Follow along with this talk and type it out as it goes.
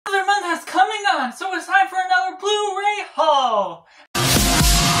So it's time for another Blu-Ray haul!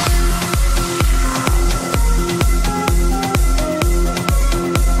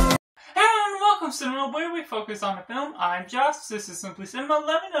 And welcome to Cinema, where we focus on a film. I'm Josh, this is Simply Cinema.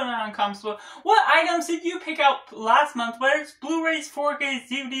 Let me know down in the comments below, what items did you pick out last month, whether it's Blu-rays, 4Ks,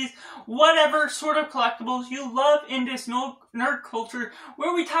 DVDs, whatever sort of collectibles you love in this nerd culture,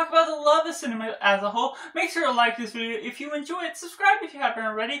 where we talk about the love of cinema as a whole. Make sure to like this video if you enjoy it, subscribe if you haven't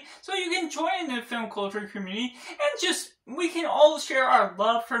already, so you can join the film culture community, and just, we can all share our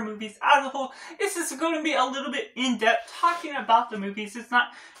love for movies as a whole. This is going to be a little bit in-depth talking about the movies. It's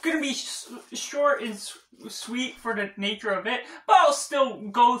not going to be short and sweet for the nature of it, but I'll still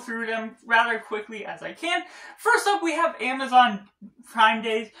go through them rather quickly as I can. First up, we have Amazon Prime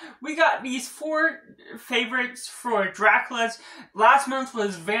Days. We got these 4 favorites for Dracula's. Last month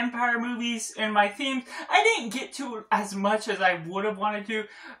was vampire movies and my themes. I didn't get to as much as I would have wanted to,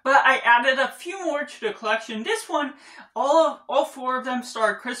 but I added a few more to the collection. This one, all 4 of them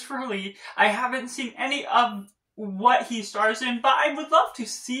star Christopher Lee. I haven't seen any of what he stars in, but I would love to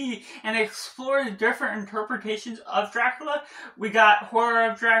see and explore the different interpretations of Dracula. We got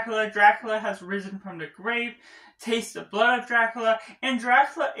Horror of Dracula, Dracula Has Risen from the Grave, Taste the Blood of Dracula, and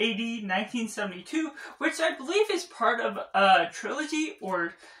Dracula AD 1972, which I believe is part of a trilogy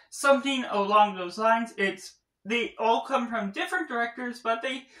or something along those lines. They all come from different directors, but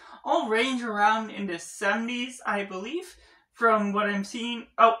they all range around in the 70s, I believe, from what I'm seeing.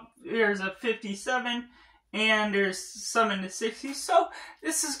 Oh, there's a 57, and there's some in the 60s, so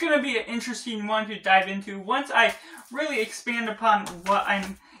this is going to be an interesting one to dive into once I really expand upon what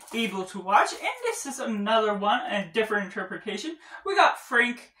I'm able to watch. And this is another one, a different interpretation. We got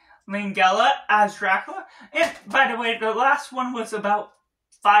Frank Langella as Dracula, and by the way, the last one was about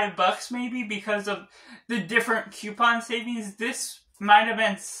 $5 maybe because of the different coupon savings. This might have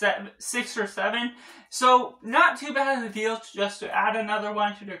been 6 or 7, so not too bad of a deal just to add another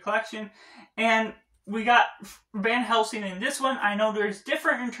one to the collection. And we got Van Helsing in this one. I know there's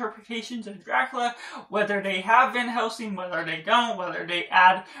different interpretations of Dracula, whether they have Van Helsing, whether they don't, whether they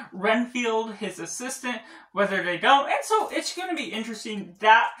add Renfield, his assistant, whether they don't. And so it's going to be interesting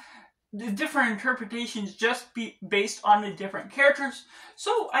that the different interpretations just be based on the different characters.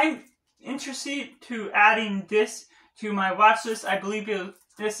 So I'm interested to adding this to my watch list. I believe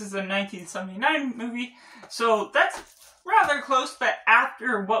this is a 1979 movie, so that's rather close, but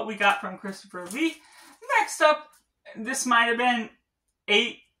after what we got from Christopher Lee. Next up, this might have been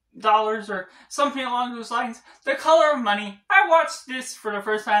 $8 or something along those lines. The Color of Money. I watched this for the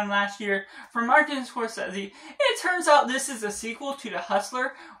first time last year from Martin Scorsese. It turns out this is a sequel to The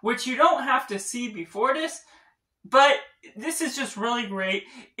Hustler, which you don't have to see before this, but this is just really great.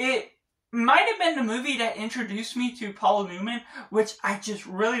 It might have been the movie that introduced me to Paul Newman, which I just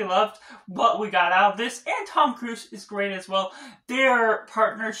really loved what we got out of this. And Tom Cruise is great as well. Their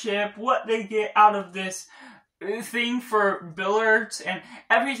partnership, what they get out of this thing for billiards and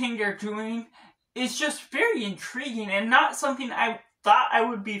everything they're doing is just very intriguing and not something I thought I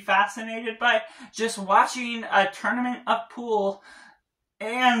would be fascinated by. Just watching a tournament of pool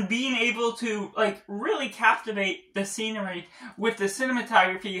and being able to, like, really captivate the scenery with the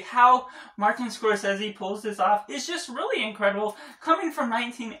cinematography, how Martin Scorsese pulls this off is just really incredible. Coming from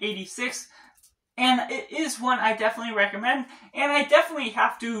 1986, and it is one I definitely recommend, and I definitely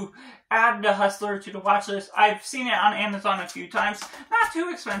have to add The Hustler to the watch list. I've seen it on Amazon a few times. Not too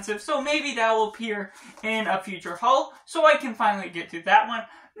expensive, so maybe that will appear in a future haul, so I can finally get to that one.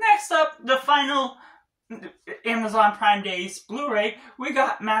 Next up, the final Amazon Prime Days Blu-ray, we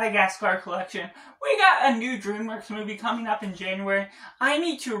got Madagascar Collection. We got a new DreamWorks movie coming up in January. I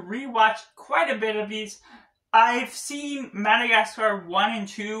need to rewatch quite a bit of these. I've seen Madagascar 1 and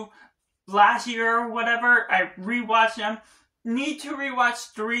 2 last year or whatever. I rewatched them. Need to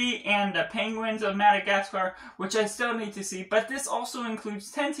rewatch 3 and the Penguins of Madagascar, which I still need to see. But this also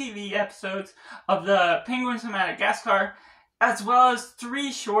includes 10 TV episodes of the Penguins of Madagascar, as well as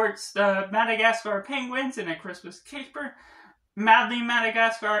 3 shorts, the Madagascar Penguins in A Christmas Caper, Madly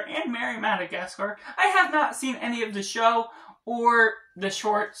Madagascar, and Merry Madagascar. I have not seen any of the show or the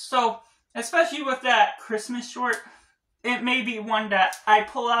shorts, so especially with that Christmas short, it may be one that I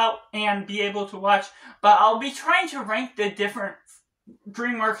pull out and be able to watch, but I'll be trying to rank the different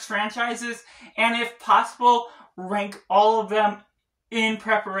DreamWorks franchises, and if possible, rank all of them in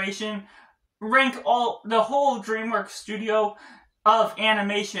preparation. Rank the whole DreamWorks studio of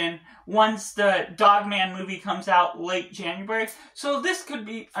animation once the Dogman movie comes out late January. So this could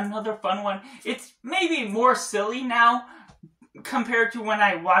be another fun one. It's maybe more silly now compared to when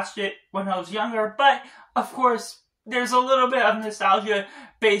I watched it when I was younger, but of course there's a little bit of nostalgia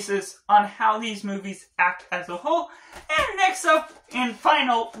basis on how these movies act as a whole. And next up and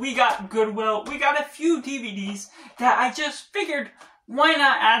final, we got Goodwill. We got a few DVDs that I just figured, why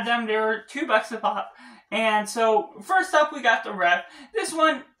not add them? They were $2 a pop. And so, first up, we got The Ref. This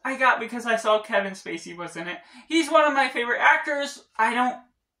one I got because I saw Kevin Spacey was in it. He's one of my favorite actors. I don't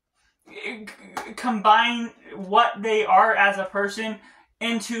combine what they are as a person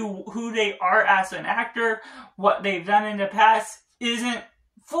into who they are as an actor. What they've done in the past isn't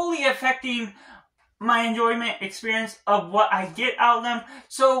fully affecting my enjoyment experience of what I get out of them.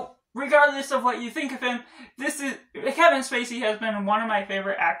 So, regardless of what you think of him, Kevin Spacey has been one of my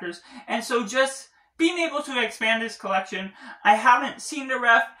favorite actors. And so just being able to expand this collection, I haven't seen The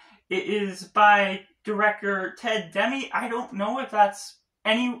Ref. It is by director Ted Demme. I don't know if that's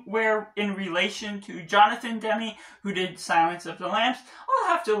anywhere in relation to Jonathan Demme, who did Silence of the Lambs.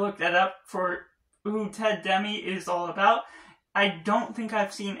 I'll have to look that up for who Ted Demme is all about. I don't think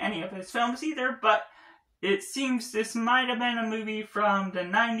I've seen any of his films either, but it seems this might have been a movie from the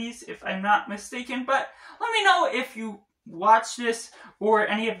 90s, if I'm not mistaken. But let me know if you watch this or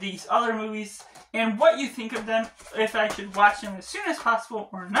any of these other movies and what you think of them, if I should watch them as soon as possible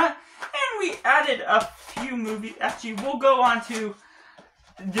or not. And we added a few movies. Actually, we'll go on to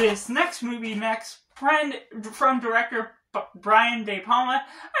this next movie next, from director Brian De Palma.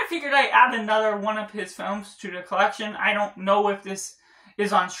 I figured I'd add another one of his films to the collection. I don't know if this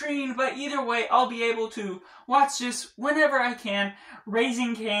is on streaming, but either way, I'll be able to watch this whenever I can.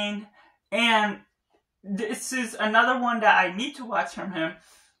 Raising Cain, and this is another one that I need to watch from him.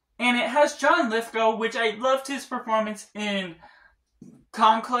 And it has John Lithgow, which I loved his performance in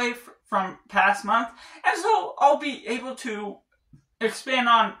Conclave from past month. And so I'll be able to expand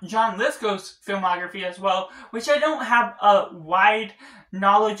on John Lithgow's filmography as well, which I don't have a wide,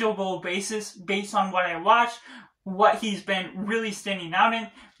 knowledgeable basis based on what I watch, what he's been really standing out in.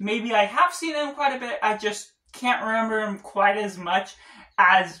 Maybe I have seen him quite a bit, I just can't remember him quite as much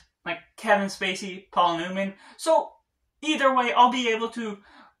as like Kevin Spacey, Paul Newman. So either way, I'll be able to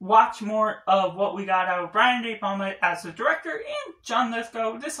watch more of what we got out of Brian De Palma as the director and John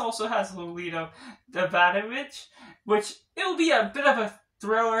Lithgow. This also has Lolita Davidovich, which it'll be a bit of a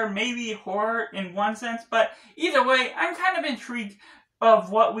thriller, maybe horror in one sense, but either way, I'm kind of intrigued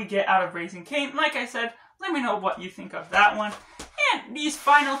of what we get out of Raising Cain. Like I said, let me know what you think of that one. And these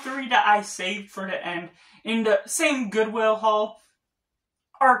final three that I saved for the end in the same Goodwill haul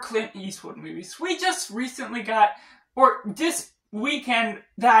are Clint Eastwood movies. We just recently got, or this weekend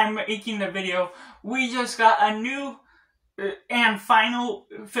that I'm making the video, we just got a new and final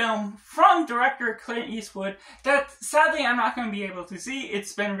film from director Clint Eastwood that sadly I'm not going to be able to see.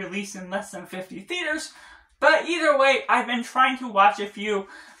 It's been released in less than 50 theaters. But either way, I've been trying to watch a few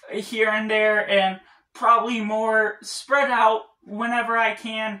here and there and probably more spread out whenever I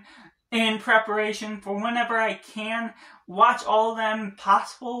can in preparation for whenever I can watch all of them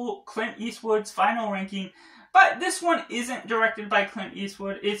possible Clint Eastwood's final ranking. But this one isn't directed by Clint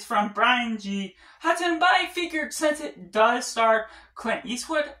Eastwood. It's from Brian G. Hudson, but I figured since it does star Clint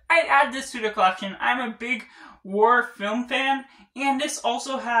Eastwood, I'd add this to the collection. I'm a big war film fan, and this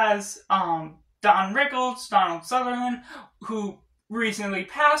also has Don Rickles, Donald Sutherland, who recently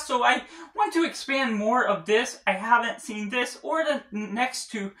passed, so I want to expand more of this. I haven't seen this or the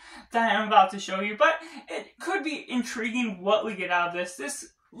next two that I'm about to show you, but it could be intriguing what we get out of this.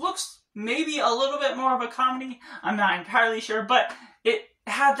 This looks maybe a little bit more of a comedy, I'm not entirely sure, but it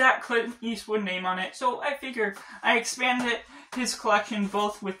had that Clint Eastwood name on it, so I figured I expanded his collection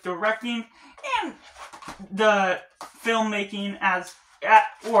both with directing and the filmmaking as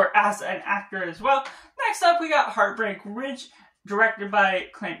an actor as well. Next up, we got Heartbreak Ridge, directed by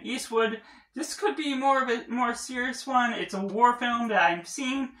Clint Eastwood. This could be more of a more serious one. It's a war film that I'm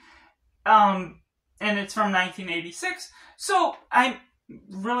seeing, and it's from 1986. So I'm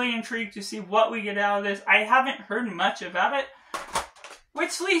really intrigued to see what we get out of this. I haven't heard much about it,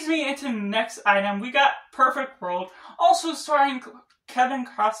 which leads me into the next item. We got Perfect World, also starring Kevin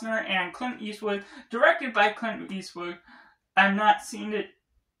Costner and Clint Eastwood, directed by Clint Eastwood. I'm not seeing it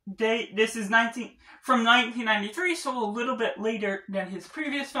date. This is from 1993, so a little bit later than his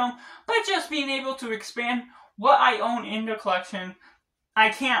previous film, but just being able to expand what I own in the collection. I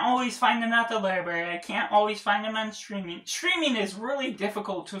can't always find them at the library. I can't always find them on streaming. Streaming is really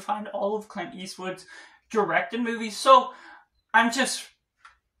difficult to find all of Clint Eastwood's directed movies, so I'm just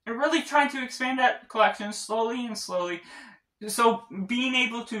really trying to expand that collection slowly and slowly. So being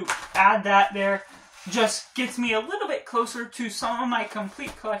able to add that there just gets me a little bit closer to some of my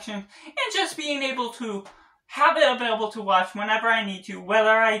complete collection, and just being able to have it available to watch whenever I need to, whether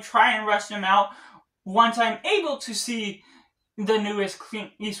I try and rush them out once I'm able to see the newest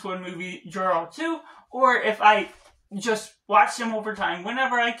Clint Eastwood movie, Juror 2, or if I just watch them over time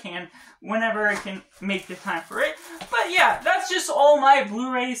whenever I can make the time for it. But yeah, that's just all my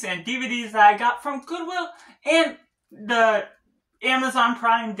Blu-rays and DVDs that I got from Goodwill and the Amazon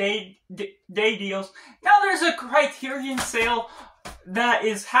Prime Day deals. Now there's a Criterion sale that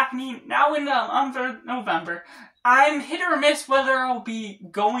is happening now in the month of November. I'm hit or miss whether I'll be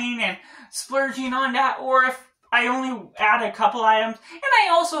going and splurging on that, or if I only add a couple items. And I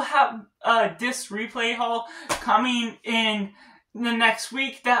also have a disc replay haul coming in the next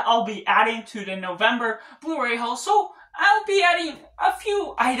week that I'll be adding to the November Blu-ray haul. So I'll be adding a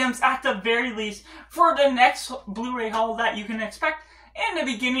few items at the very least for the next Blu-ray haul that you can expect in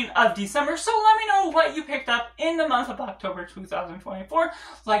the beginning of December. So let me know what you picked up in the month of October 2024.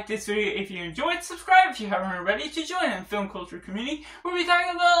 Like this video if you enjoyed, subscribe if you haven't already to join the film culture community. We'll be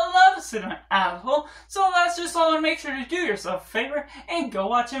talking about love of cinema as a whole. So that's just all, and make sure to do yourself a favor and go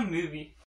watch a movie.